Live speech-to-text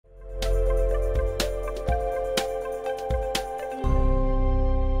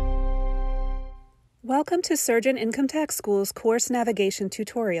Welcome to Surgent Income Tax School's course navigation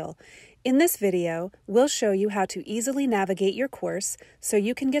tutorial. In this video, we'll show you how to easily navigate your course so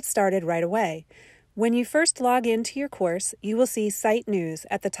you can get started right away. When you first log into your course, you will see Site News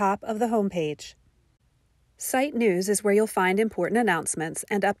at the top of the home page. Site News is where you'll find important announcements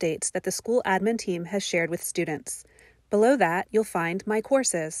and updates that the school admin team has shared with students. Below that, you'll find My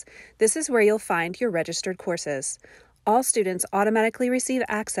Courses. This is where you'll find your registered courses. All students automatically receive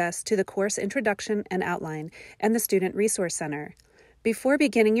access to the course introduction and outline and the Student Resource Center. Before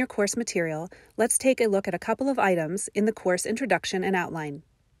beginning your course material, let's take a look at a couple of items in the course introduction and outline.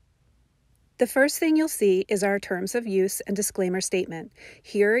 The first thing you'll see is our Terms of Use and Disclaimer Statement.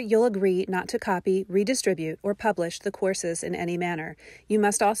 Here, you'll agree not to copy, redistribute, or publish the courses in any manner. You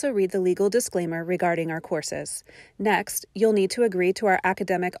must also read the legal disclaimer regarding our courses. Next, you'll need to agree to our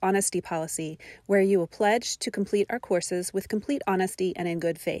Academic Honesty Policy, where you will pledge to complete our courses with complete honesty and in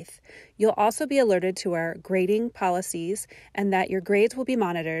good faith. You'll also be alerted to our grading policies and that your grades will be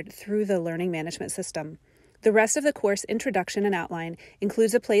monitored through the Learning Management System. The rest of the course introduction and outline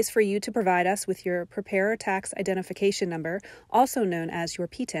includes a place for you to provide us with your Preparer Tax Identification Number, also known as your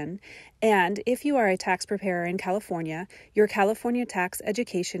PTIN, and if you are a tax preparer in California, your California Tax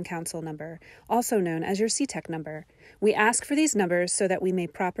Education Council number, also known as your CTEC number. We ask for these numbers so that we may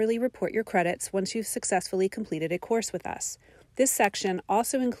properly report your credits once you've successfully completed a course with us. This section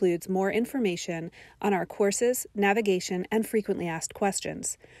also includes more information on our courses, navigation, and frequently asked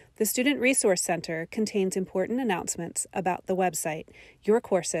questions. The Student Resource Center contains important announcements about the website, your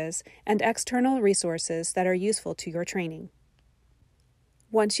courses, and external resources that are useful to your training.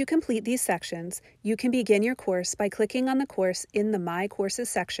 Once you complete these sections, you can begin your course by clicking on the course in the My Courses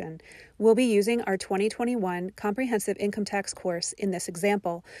section. We'll be using our 2021 Comprehensive Income Tax course in this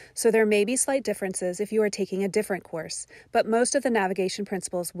example, so there may be slight differences if you are taking a different course, but most of the navigation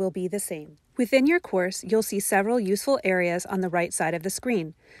principles will be the same. Within your course, you'll see several useful areas on the right side of the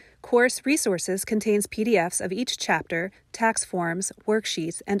screen. Course Resources contains PDFs of each chapter, tax forms,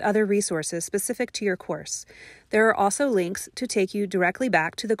 worksheets, and other resources specific to your course. There are also links to take you directly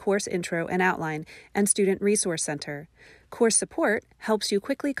back to the course intro and outline and Student Resource Center. Course Support helps you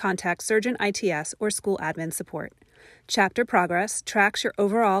quickly contact Surgent ITS or school admin support. Chapter Progress tracks your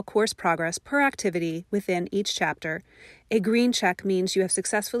overall course progress per activity within each chapter. A green check means you have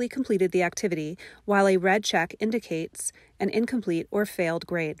successfully completed the activity, while a red check indicates an incomplete or failed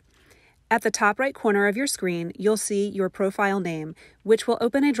grade. At the top right corner of your screen, you'll see your profile name, which will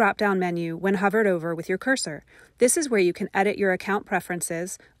open a drop-down menu when hovered over with your cursor. This is where you can edit your account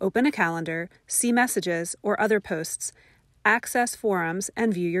preferences, open a calendar, see messages or other posts, access forums,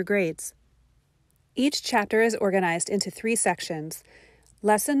 and view your grades. Each chapter is organized into 3 sections: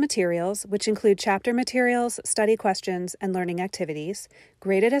 lesson materials, which include chapter materials, study questions, and learning activities;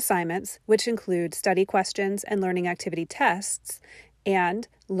 graded assignments, which include study questions and learning activity tests; and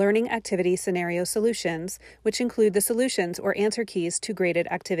learning activity scenario solutions, which include the solutions or answer keys to graded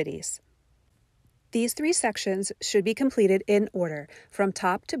activities. These 3 sections should be completed in order, from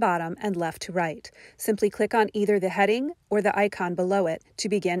top to bottom and left to right. Simply click on either the heading or the icon below it to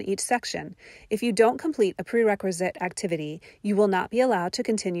begin each section. If you don't complete a prerequisite activity, you will not be allowed to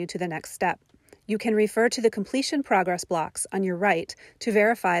continue to the next step. You can refer to the completion progress blocks on your right to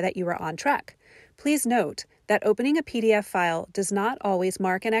verify that you are on track. Please note that opening a PDF file does not always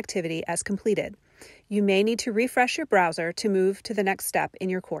mark an activity as completed. You may need to refresh your browser to move to the next step in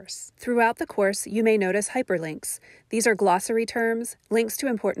your course. Throughout the course, you may notice hyperlinks. These are glossary terms, links to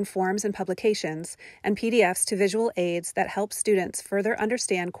important forms and publications, and PDFs to visual aids that help students further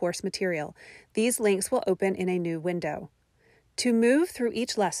understand course material. These links will open in a new window. To move through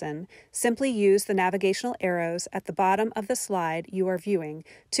each lesson, simply use the navigational arrows at the bottom of the slide you are viewing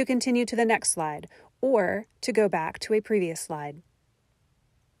to continue to the next slide, or to go back to a previous slide.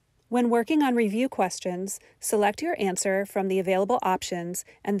 When working on review questions, select your answer from the available options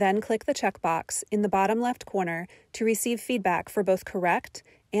and then click the checkbox in the bottom left corner to receive feedback for both correct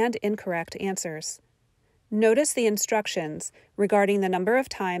and incorrect answers. Notice the instructions regarding the number of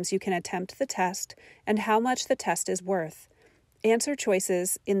times you can attempt the test and how much the test is worth. Answer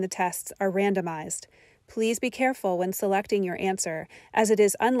choices in the tests are randomized. Please be careful when selecting your answer, as it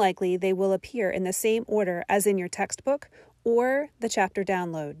is unlikely they will appear in the same order as in your textbook or the chapter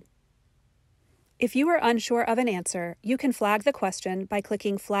download. If you are unsure of an answer, you can flag the question by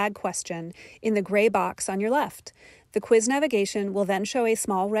clicking Flag Question in the gray box on your left. The quiz navigation will then show a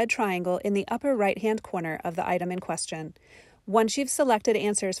small red triangle in the upper right-hand corner of the item in question. Once you've selected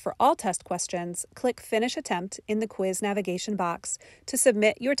answers for all test questions, click Finish Attempt in the quiz navigation box to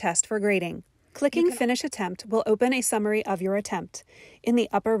submit your test for grading. Clicking Finish Attempt will open a summary of your attempt. In the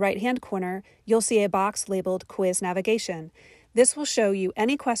upper right-hand corner, you'll see a box labeled Quiz Navigation. This will show you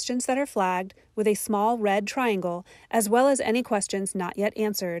any questions that are flagged with a small red triangle, as well as any questions not yet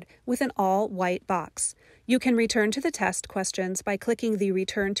answered with an all-white box. You can return to the test questions by clicking the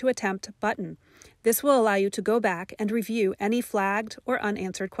Return to Attempt button. This will allow you to go back and review any flagged or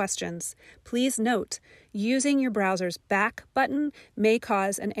unanswered questions. Please note, using your browser's Back button may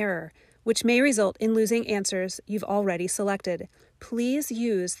cause an error, which may result in losing answers you've already selected. Please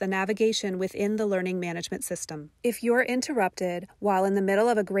use the navigation within the learning management system. If you're interrupted while in the middle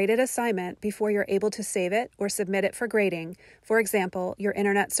of a graded assignment before you're able to save it or submit it for grading, for example, your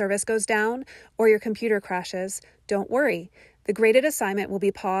internet service goes down or your computer crashes, don't worry. The graded assignment will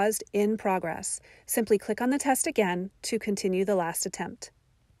be paused in progress. Simply click on the test again to continue the last attempt.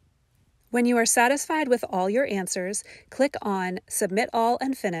 When you are satisfied with all your answers, click on Submit All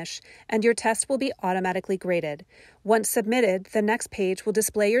and Finish, and your test will be automatically graded. Once submitted, the next page will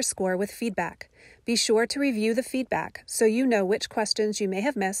display your score with feedback. Be sure to review the feedback so you know which questions you may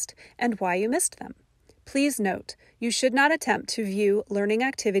have missed and why you missed them. Please note, you should not attempt to view learning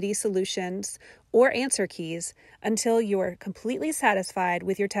activity solutions or answer keys until you are completely satisfied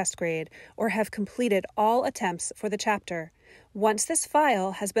with your test grade or have completed all attempts for the chapter. Once this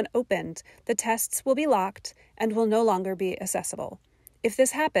file has been opened, the tests will be locked and will no longer be accessible. If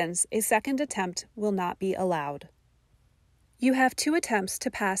this happens, a second attempt will not be allowed. You have 2 attempts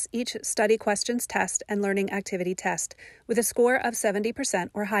to pass each study questions test and learning activity test with a score of 70%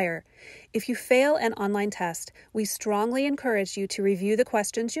 or higher. If you fail an online test, we strongly encourage you to review the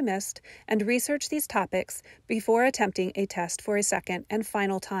questions you missed and research these topics before attempting a test for a second and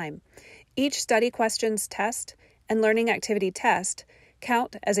final time. Each study questions test and learning activity test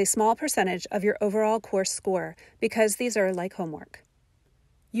count as a small percentage of your overall course score because these are like homework.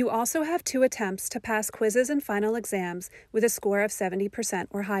 You also have 2 attempts to pass quizzes and final exams with a score of 70%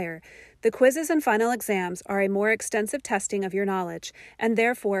 or higher. The quizzes and final exams are a more extensive testing of your knowledge and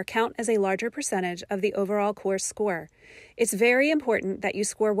therefore count as a larger percentage of the overall course score. It's very important that you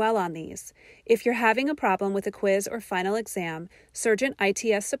score well on these. If you're having a problem with a quiz or final exam, Surgent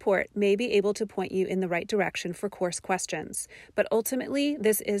ITS support may be able to point you in the right direction for course questions. But ultimately,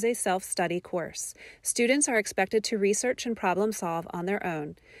 this is a self-study course. Students are expected to research and problem solve on their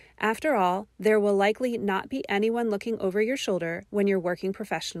own. After all, there will likely not be anyone looking over your shoulder when you're working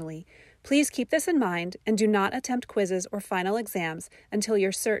professionally. Please keep this in mind and do not attempt quizzes or final exams until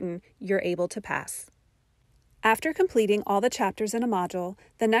you're certain you're able to pass. After completing all the chapters in a module,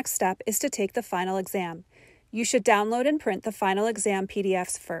 the next step is to take the final exam. You should download and print the final exam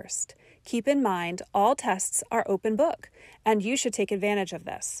PDFs first. Keep in mind, all tests are open book, and you should take advantage of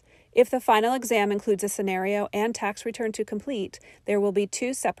this. If the final exam includes a scenario and tax return to complete, there will be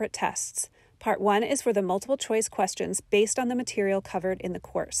 2 separate tests. Part 1 is for the multiple choice questions based on the material covered in the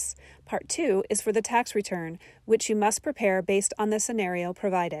course. Part 2 is for the tax return, which you must prepare based on the scenario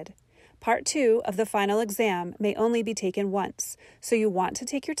provided. Part 2 of the final exam may only be taken once, so you want to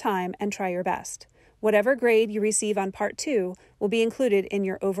take your time and try your best. Whatever grade you receive on Part 2 will be included in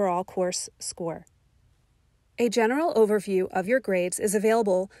your overall course score. A general overview of your grades is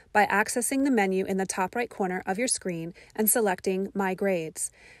available by accessing the menu in the top right corner of your screen and selecting My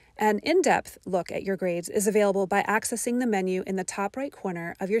Grades. An in-depth look at your grades is available by accessing the menu in the top right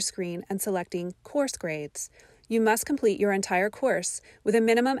corner of your screen and selecting Course Grades. You must complete your entire course with a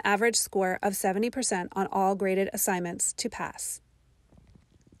minimum average score of 70% on all graded assignments to pass.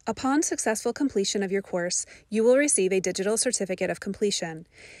 Upon successful completion of your course, you will receive a digital certificate of completion.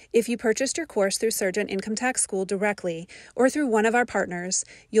 If you purchased your course through Surgent Income Tax School directly or through one of our partners,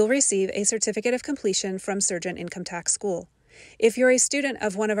 you'll receive a certificate of completion from Surgent Income Tax School. If you're a student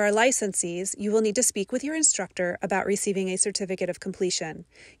of one of our licensees, you will need to speak with your instructor about receiving a certificate of completion.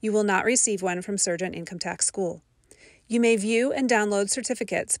 You will not receive one from Surgent Income Tax School. You may view and download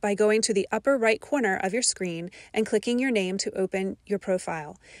certificates by going to the upper right corner of your screen and clicking your name to open your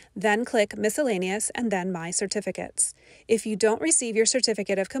profile. Then click Miscellaneous and then My Certificates. If you don't receive your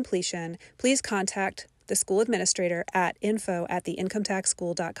certificate of completion, please contact the school administrator at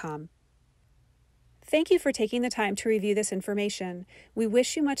info@theincometaxschool.com. Thank you for taking the time to review this information. We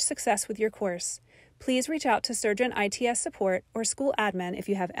wish you much success with your course. Please reach out to Surgent ITS support or school admin if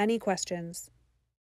you have any questions.